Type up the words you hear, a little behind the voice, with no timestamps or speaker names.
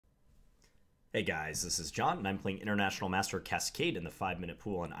Hey guys, this is John, and I'm playing International Master Cascade in the 5-minute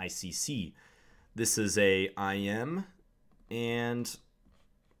pool on ICC. This is a IM, and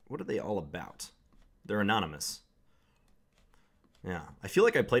what are they all about? They're anonymous. Yeah, I feel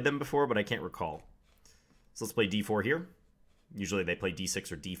like I played them before, but I can't recall. So let's play d4 here. Usually they play d6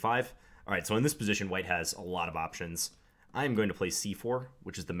 or d5. All right, so in this position, white has a lot of options. I am going to play c4,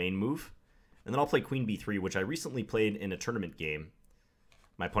 which is the main move, and then I'll play queen b3, which I recently played in a tournament game.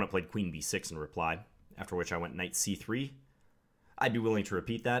 My opponent played queen b6 in reply, after which I went knight c3. I'd be willing to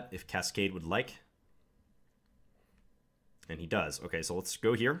repeat that if Cascade would like. And he does. Okay, so let's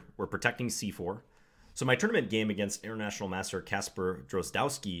go here. We're protecting c4. So my tournament game against International Master Kacper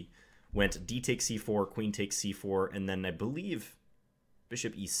Drozdowski went d takes c4, queen takes c4, and then I believe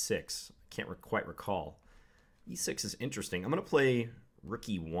bishop e6. I can't quite recall. e6 is interesting. I'm going to play rook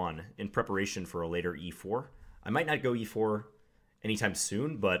e1 in preparation for a later e4. I might not go e4 anytime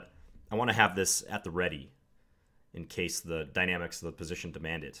soon, but I want to have this at the ready in case the dynamics of the position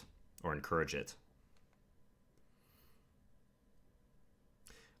demand it or encourage it.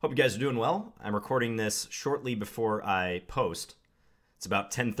 Hope you guys are doing well. I'm recording this shortly before I post. It's about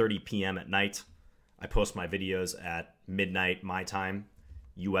 10:30 p.m. at night. I post my videos at midnight my time,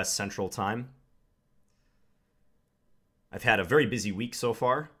 US Central Time. I've had a very busy week so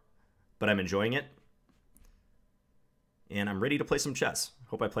far, but I'm enjoying it. And I'm ready to play some chess.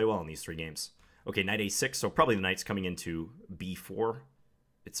 Hope I play well in these 3 games. Okay, knight a6, so probably the knight's coming into b4.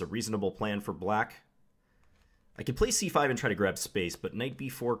 It's a reasonable plan for black. I could play c5 and try to grab space, but knight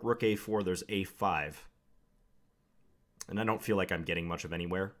b4, rook a4, there's a5. And I don't feel like I'm getting much of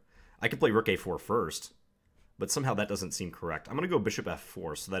anywhere. I could play rook a4 first, but somehow that doesn't seem correct. I'm going to go bishop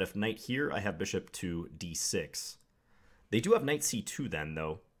f4, so that if knight here, I have bishop to d6. They do have knight c2 then,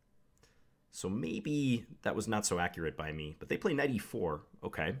 though. So maybe that was not so accurate by me. But they play knight e4.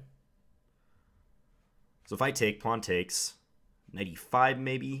 Okay. So if I take, pawn takes, knight e5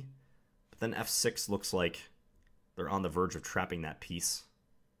 maybe. But then f6 looks like they're on the verge of trapping that piece.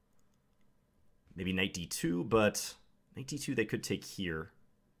 Maybe knight d2, but knight d2 they could take here.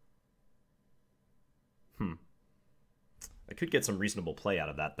 I could get some reasonable play out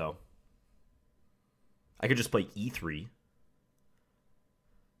of that, though. I could just play e3.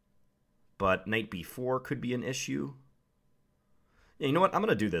 But knight b4 could be an issue. Yeah, you know what? I'm going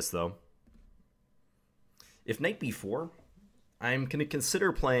to do this, though. If knight b4, I'm going to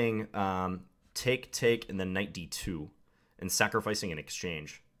consider playing take, take, and then knight d2, and sacrificing an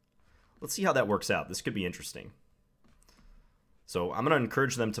exchange. Let's see how that works out. This could be interesting. So I'm going to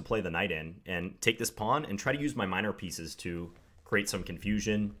encourage them to play the knight in, and take this pawn, and try to use my minor pieces to create some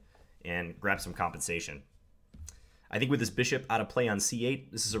confusion and grab some compensation. I think with this bishop out of play on c8,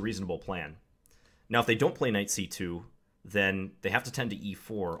 this is a reasonable plan. Now, if they don't play knight c2, then they have to tend to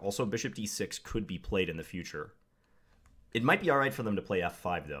e4. Also, bishop d6 could be played in the future. It might be all right for them to play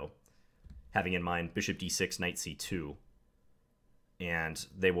f5, though, having in mind bishop d6, knight c2. And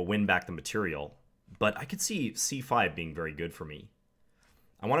they will win back the material. But I could see c5 being very good for me.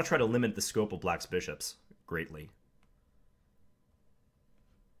 I want to try to limit the scope of black's bishops greatly.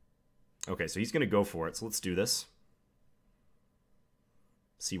 Okay, so he's going to go for it, so let's do this.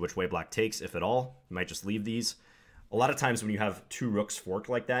 See which way black takes, if at all. You might just leave these. A lot of times when you have 2 rooks forked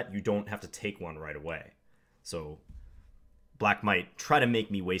like that, you don't have to take one right away. So black might try to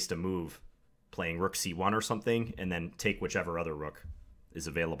make me waste a move playing rook c1 or something, and then take whichever other rook is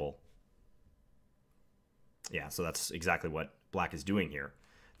available. Yeah, so that's exactly what black is doing here.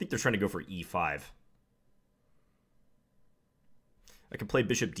 I think they're trying to go for e5. I could play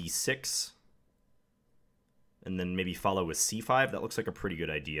bishop d6. And then maybe follow with c5. That looks like a pretty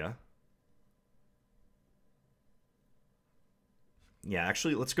good idea. Yeah,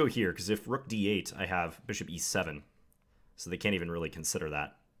 actually, let's go here, because if rook d8, I have bishop e7. So they can't even really consider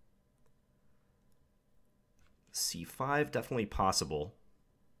that. c5, definitely possible.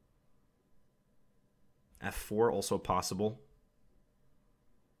 f4, also possible.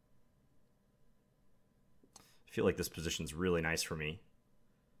 I feel like this position's really nice for me.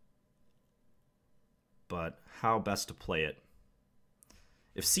 But how best to play it?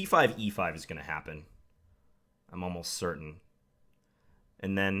 If c5, e5 is going to happen, I'm almost certain.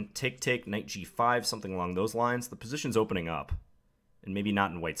 And then take, take, knight g5, something along those lines. The position's opening up, and maybe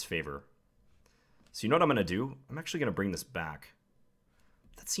not in white's favor. So you know what I'm going to do? I'm actually going to bring this back.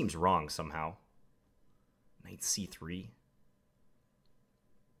 That seems wrong somehow. Knight c3.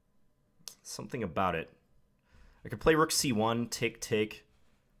 Something about it. I could play rook c1, take, take.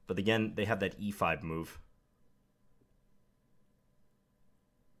 But again, they have that e5 move.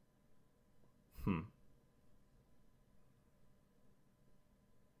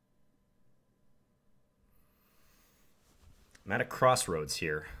 I'm at a crossroads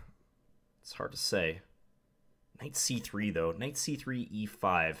here. It's hard to say. Knight c3, though. Knight c3,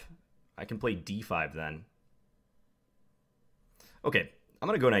 e5. I can play d5 then. Okay, I'm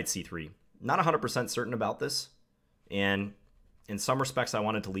going to go knight c3. Not 100% certain about this. And in some respects, I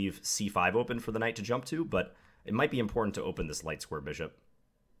wanted to leave c5 open for the knight to jump to, but it might be important to open this light square bishop.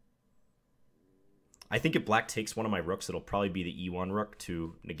 I think if black takes one of my rooks, it'll probably be the e1 rook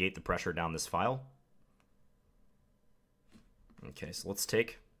to negate the pressure down this file. Okay, so let's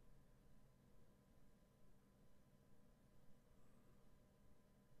take.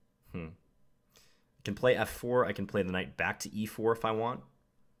 I can play f4. I can play the knight back to e4 if I want.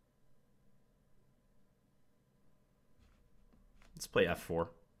 Let's play f4.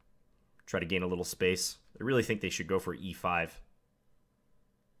 Try to gain a little space. I really think they should go for e5.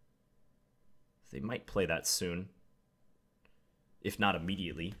 They might play that soon, if not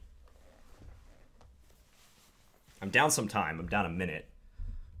immediately. I'm down some time. I'm down a minute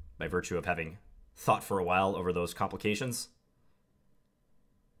by virtue of having thought for a while over those complications.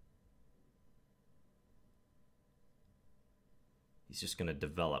 He's just going to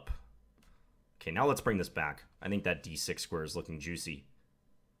develop. Okay, now let's bring this back. I think that d6 square is looking juicy.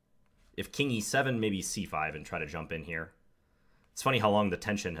 If king e7, maybe c5 and try to jump in here. It's funny how long the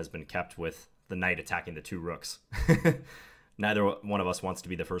tension has been kept with the knight attacking the two rooks. Neither one of us wants to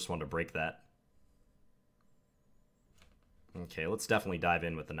be the first one to break that. Okay, let's definitely dive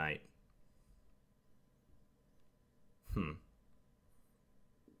in with the knight.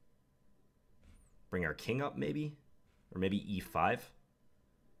 Bring our king up, maybe? Or maybe e5?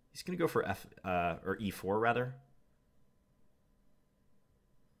 He's going to go for or e4, rather.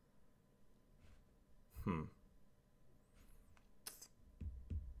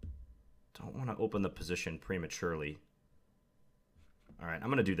 Don't want to open the position prematurely. All right, I'm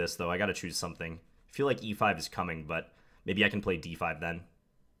going to do this, though. I got to choose something. I feel like e5 is coming, but maybe I can play d5 then.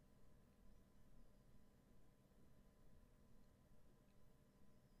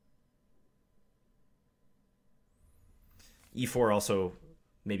 e4 also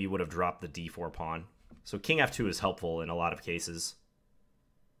maybe would have dropped the d4 pawn. So king f2 is helpful in a lot of cases.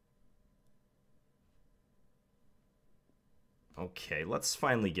 Okay, let's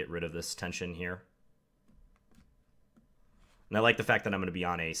finally get rid of this tension here. And I like the fact that I'm going to be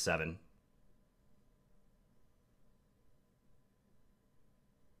on a7.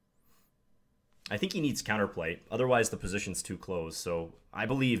 I think he needs counterplay. Otherwise, the position's too close. So I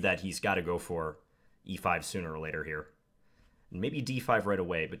believe that he's got to go for e5 sooner or later here. And maybe d5 right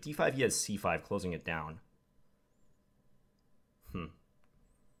away. But d5, he has c5, closing it down.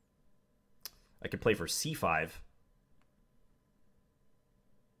 I could play for c5.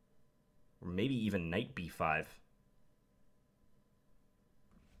 Or maybe even knight b5.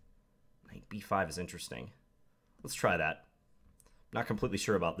 Knight b5 is interesting. Let's try that. Not completely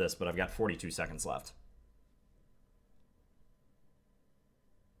sure about this, but I've got 42 seconds left.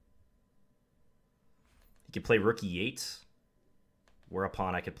 He could play rook e8,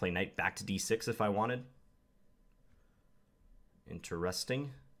 whereupon I could play knight back to d6 if I wanted.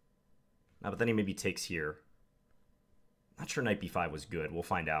 Interesting. But then he maybe takes here. Not sure knight b5 was good. We'll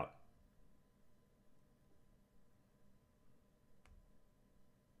find out.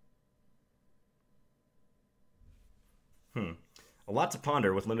 A lot to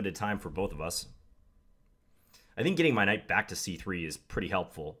ponder with limited time for both of us. I think getting my knight back to c3 is pretty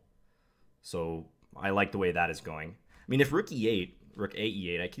helpful. So I like the way that is going. I mean, if rook e8, rook a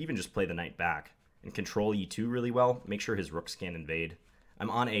e8, I could even just play the knight back and control e2 really well. Make sure his rooks can't invade. I'm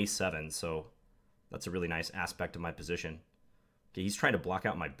on a7, so that's a really nice aspect of my position. Okay, he's trying to block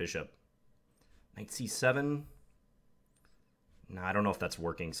out my bishop. Knight c7. No, I don't know if that's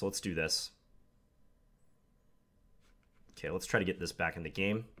working, so let's do this. Okay, let's try to get this back in the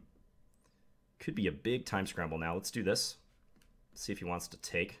game. Could be a big time scramble now. Let's do this. See if he wants to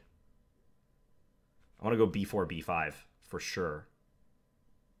take. I want to go b4, b5 for sure.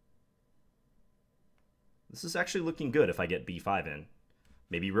 This is actually looking good if I get b5 in.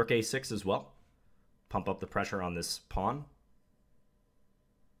 Maybe rook a6 as well. Pump up the pressure on this pawn.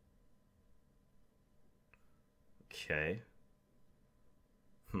 Okay.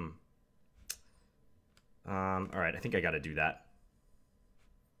 All right, I think I got to do that.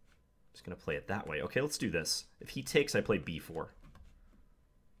 I'm just going to play it that way. Okay, let's do this. If he takes, I play b4.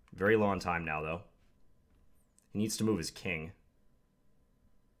 Very low on time now, though. He needs to move his king,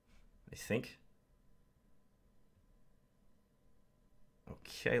 I think.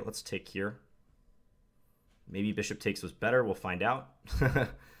 Okay, let's take here. Maybe bishop takes was better. We'll find out.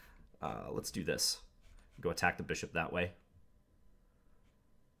 Let's do this. Go attack the bishop that way.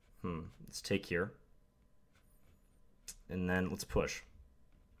 Let's take here. and then let's push.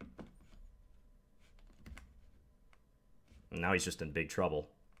 And now he's just in big trouble.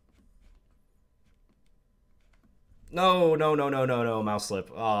 No, no, no, no, no, no, mouse slip.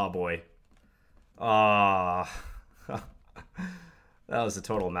 Oh, boy. Ah. That was a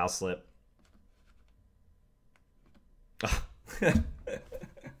total mouse slip.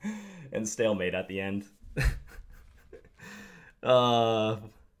 And stalemate at the end.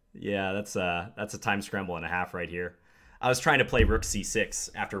 Yeah, that's a time scramble and a half right here. I was trying to play rook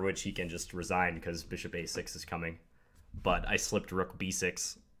c6, after which he can just resign because bishop a6 is coming. But I slipped rook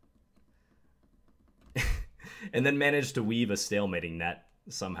b6. And then managed to weave a stalemating net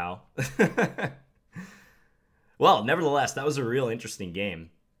somehow. Well, nevertheless, that was a real interesting game.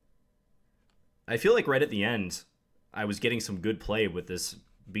 I feel like right at the end, I was getting some good play with this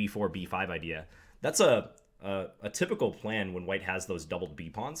b4, b5 idea. That's a typical plan when white has those doubled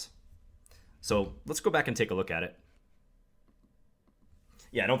b-pawns. So let's go back and take a look at it.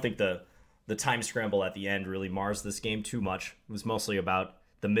 Yeah, I don't think the time scramble at the end really mars this game too much. It was mostly about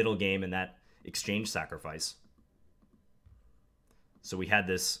the middle game and that exchange sacrifice. So we had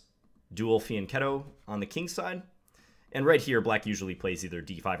this dual fianchetto on the king side. And right here, black usually plays either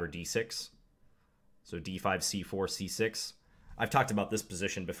d5 or d6. So d5, c4, c6. I've talked about this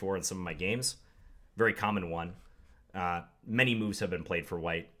position before in some of my games. Very common one. Many moves have been played for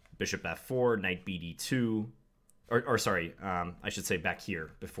white. Bishop f4, knight bd2. I should say back here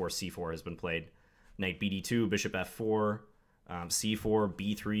before c4 has been played. Knight bd2, bishop f4, c4,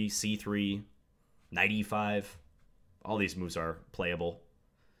 b3, c3, knight e5. All these moves are playable.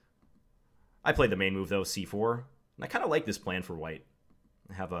 I played the main move, though, c4. And I kind of like this plan for white.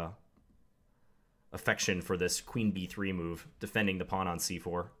 I have a affection for this queen b3 move, defending the pawn on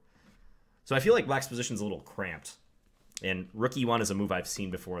c4. So I feel like black's position is a little cramped. And rook e1 is a move I've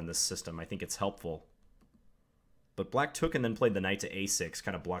seen before in this system. I think it's helpful. But black took and then played the knight to a6,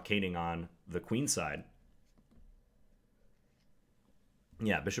 kind of blockading on the queen side.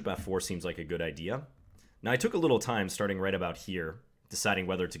 Yeah, bishop f4 seems like a good idea. Now, I took a little time starting right about here, deciding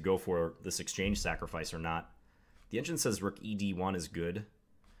whether to go for this exchange sacrifice or not. The engine says rook ed1 is good.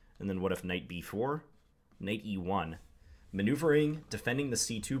 And then what if knight b4? Knight e1. Maneuvering, defending the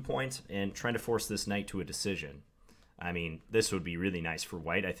c2 point, and trying to force this knight to a decision. I mean, this would be really nice for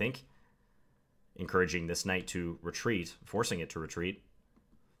white, I think. Encouraging this knight to retreat, forcing it to retreat.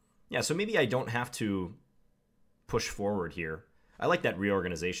 Yeah, so maybe I don't have to push forward here. I like that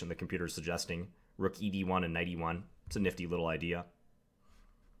reorganization the computer's suggesting. Rook ed1 and knight e1. It's a nifty little idea.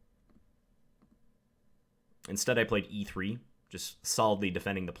 Instead, I played e3, just solidly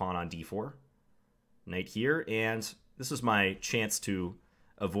defending the pawn on d4. Knight here, and this was my chance to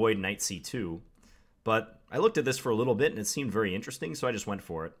avoid knight c2. But I looked at this for a little bit, and it seemed very interesting, so I just went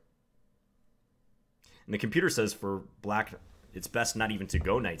for it. And the computer says for black, it's best not even to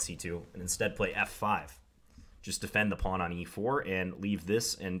go knight c2, and instead play f5. Just defend the pawn on e4, and leave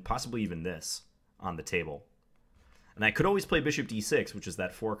this, and possibly even this, on the table. And I could always play bishop d6, which is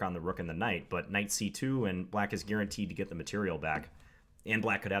that fork on the rook and the knight, but knight c2, and black is guaranteed to get the material back. And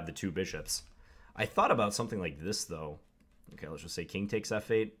black could have the two bishops. I thought about something like this, though. Okay, let's just say king takes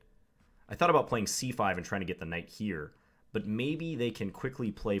f8. I thought about playing c5 and trying to get the knight here, but maybe they can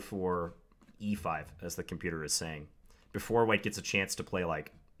quickly play for e5, as the computer is saying, before white gets a chance to play,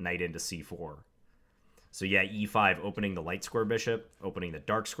 like, knight into c4. So yeah, e5, opening the light square bishop, opening the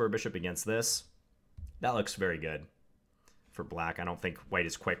dark square bishop against this. That looks very good for black. I don't think white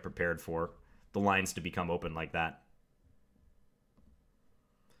is quite prepared for the lines to become open like that.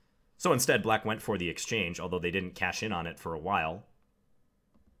 So instead, black went for the exchange, although they didn't cash in on it for a while.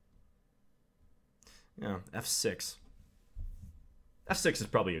 Yeah, f6. f6 is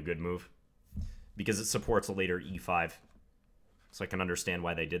probably a good move because it supports a later e5. So I can understand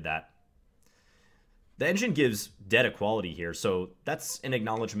why they did that. The engine gives dead equality here, so that's an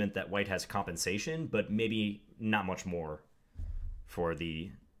acknowledgement that white has compensation, but maybe not much more for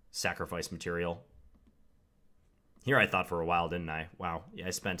the sacrifice material. Here I thought for a while, didn't I? Wow, yeah, I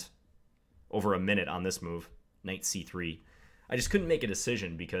spent over a minute on this move, knight c3. I just couldn't make a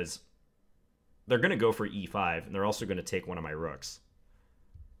decision because they're going to go for e5, and they're also going to take one of my rooks.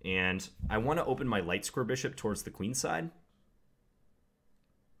 And I want to open my light square bishop towards the queen side.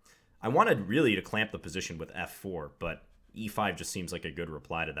 I wanted really to clamp the position with f4, but e5 just seems like a good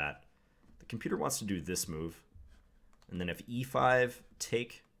reply to that. The computer wants to do this move. And then if e5,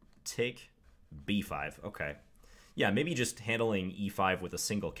 take, b5. Okay. Yeah, maybe just handling e5 with a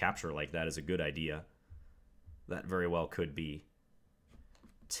single capture like that is a good idea. That very well could be.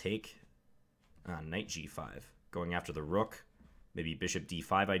 Take, knight g5. Going after the rook. Maybe bishop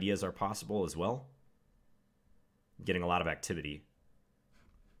d5 ideas are possible as well. getting a lot of activity.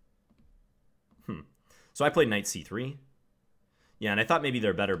 So I played knight c3. Yeah, and I thought maybe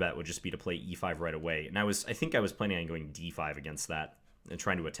their better bet would just be to play e5 right away. And I think I was planning on going d5 against that and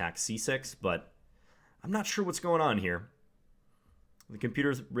trying to attack c6, but I'm not sure what's going on here. The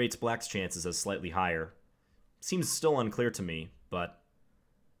computer rates black's chances as slightly higher. Seems still unclear to me, but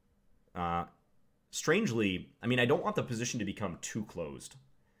strangely, I mean, I don't want the position to become too closed.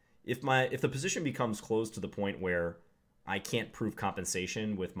 If the position becomes closed to the point where I can't prove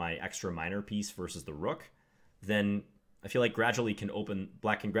compensation with my extra minor piece versus the rook, then I feel like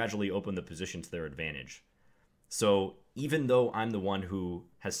black can gradually open the position to their advantage. So even though I'm the one who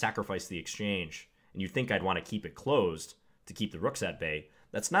has sacrificed the exchange, and you think I'd want to keep it closed to keep the rooks at bay,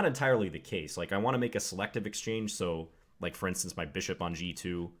 that's not entirely the case. Like, I want to make a selective exchange, so, like, for instance, my bishop on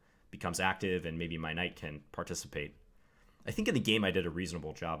g2 becomes active, and maybe my knight can participate. I think in the game I did a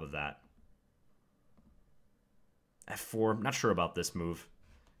reasonable job of that. f4, not sure about this move.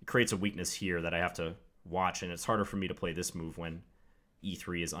 It creates a weakness here that I have to watch, and it's harder for me to play this move when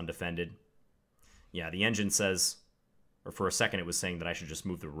e3 is undefended. Yeah, the engine says, or for a second it was saying that I should just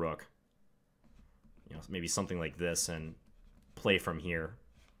move the rook. You know, maybe something like this and play from here.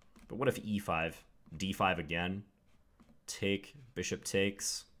 But what if e5, d5 again? Take, bishop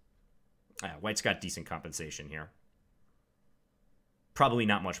takes. White's got decent compensation here. Probably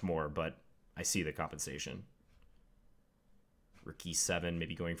not much more, but I see the compensation. Rook e7,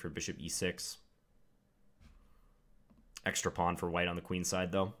 maybe going for bishop e6. Extra pawn for white on the queen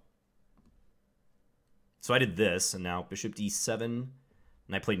side, though. So I did this, and now bishop d7, and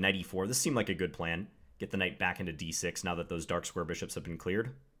I played knight e4. This seemed like a good plan. Get the knight back into d6 now that those dark square bishops have been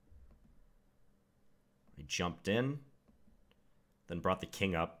cleared. I jumped in, then brought the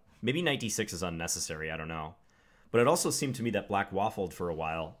king up. Maybe knight d6 is unnecessary, I don't know. But it also seemed to me that black waffled for a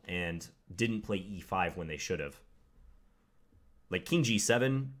while and didn't play e5 when they should have. Like king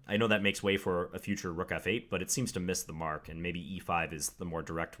g7, I know that makes way for a future rook f8, but it seems to miss the mark, and maybe e5 is the more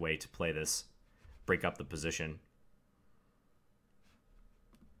direct way to play this. Break up the position.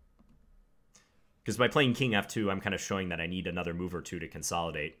 Because by playing king f2, I'm kind of showing that I need another move or two to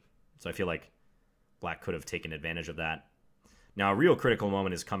consolidate. So I feel like black could have taken advantage of that. Now, a real critical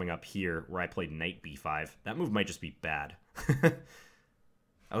moment is coming up here, where I played knight b5. That move might just be bad.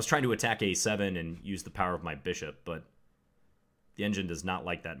 I was trying to attack a7 and use the power of my bishop, but the engine does not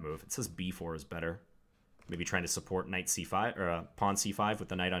like that move. It says b4 is better. Maybe trying to support knight c5, or pawn c5 with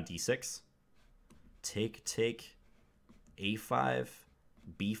the knight on d6. Take, a5,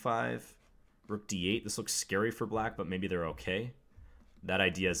 b5, rook d8. This looks scary for black, but maybe they're okay. That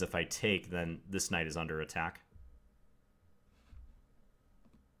idea is if I take, then this knight is under attack.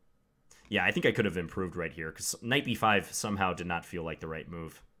 Yeah, I think I could have improved right here, because knight b5 somehow did not feel like the right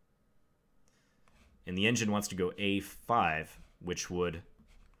move. And the engine wants to go a5, which would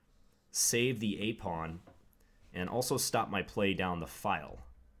save the a-pawn and also stop my play down the file.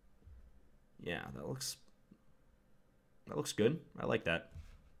 Yeah, that looks good. I like that.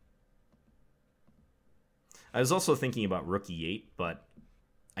 I was also thinking about rook e8, but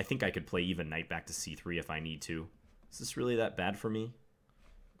I think I could play even knight back to c3 if I need to. Is this really that bad for me?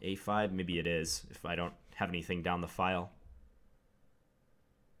 a5, maybe it is, if I don't have anything down the file.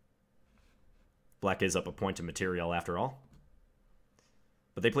 Black is up a point to material after all.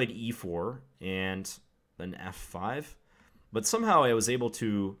 But they played e4 and then f5. But somehow I was able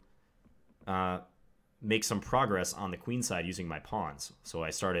to make some progress on the queen side using my pawns. So I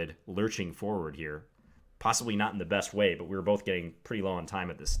started lurching forward here. Possibly not in the best way, but we were both getting pretty low on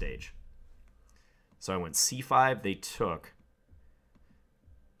time at this stage. So I went c5, they took.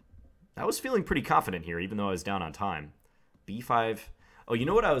 I was feeling pretty confident here, even though I was down on time. b5. Oh, you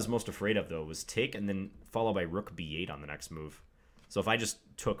know what I was most afraid of, though, was take and then followed by rook b8 on the next move. So if I just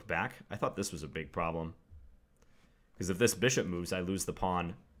took back, I thought this was a big problem. Because if this bishop moves, I lose the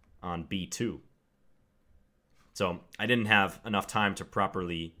pawn on b2. So I didn't have enough time to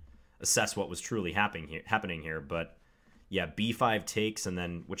properly assess what was truly happening here. But yeah, b5 takes, and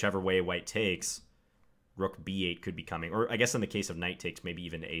then whichever way white takes, rook b8 could be coming. Or I guess in the case of knight takes, maybe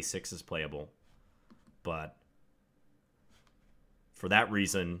even a6 is playable. But for that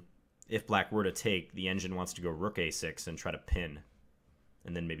reason, if black were to take, the engine wants to go rook a6 and try to pin.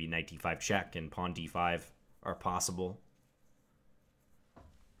 And then maybe knight d5 check and pawn d5 are possible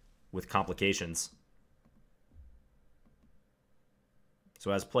with complications.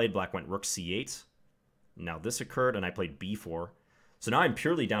 So as played, black went rook c8. Now this occurred, and I played b4. So now I'm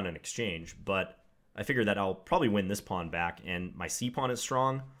purely down in exchange, but I figure that I'll probably win this pawn back, and my c-pawn is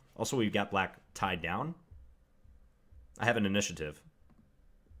strong. Also, we've got black tied down. I have an initiative.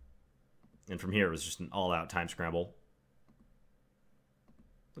 And from here, it was just an all-out time scramble.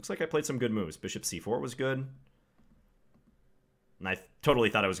 Looks like I played some good moves. Bishop c4 was good. And I totally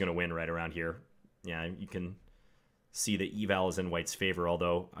thought I was going to win right around here. Yeah, you can see the eval is in white's favor,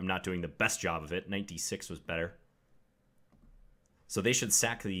 although I'm not doing the best job of it. Knight d6 was better. So they should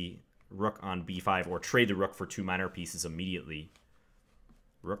sack the rook on b5 or trade the rook for 2 minor pieces immediately.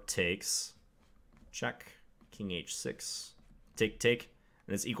 Rook takes. Check. King h6. Take, take.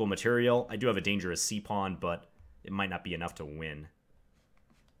 And it's equal material. I do have a dangerous c-pawn, but it might not be enough to win.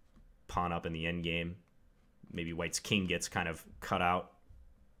 Pawn up in the endgame. Maybe white's king gets kind of cut out.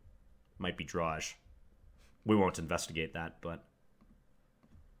 Might be drawage. We won't investigate that, but...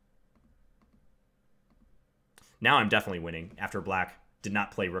 Now I'm definitely winning after black did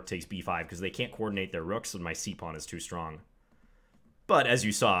not play rook takes b5 because they can't coordinate their rooks and my c-pawn is too strong. But as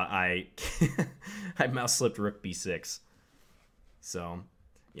you saw, I mouse slipped rook b6. So,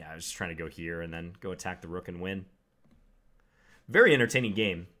 yeah, I was just trying to go here and then go attack the rook and win. Very entertaining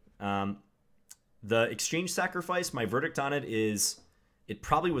game. The exchange sacrifice, my verdict on it is it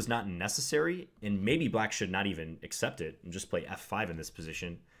probably was not necessary, and maybe black should not even accept it and just play f5 in this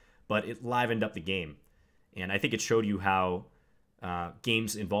position, but it livened up the game. And I think it showed you how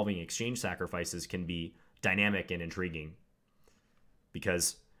games involving exchange sacrifices can be dynamic and intriguing.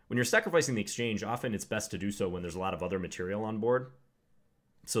 Because when you're sacrificing the exchange, often it's best to do so when there's a lot of other material on board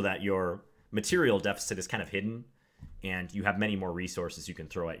so that your material deficit is kind of hidden and you have many more resources you can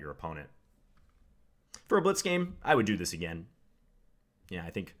throw at your opponent. For a blitz game, I would do this again. Yeah, I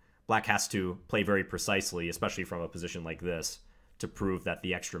think black has to play very precisely, especially from a position like this, to prove that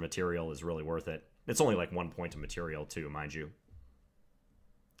the extra material is really worth it. It's only like 1 point of material too, mind you.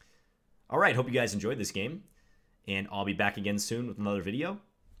 All right, hope you guys enjoyed this game, and I'll be back again soon with another video.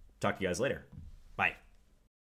 Talk to you guys later.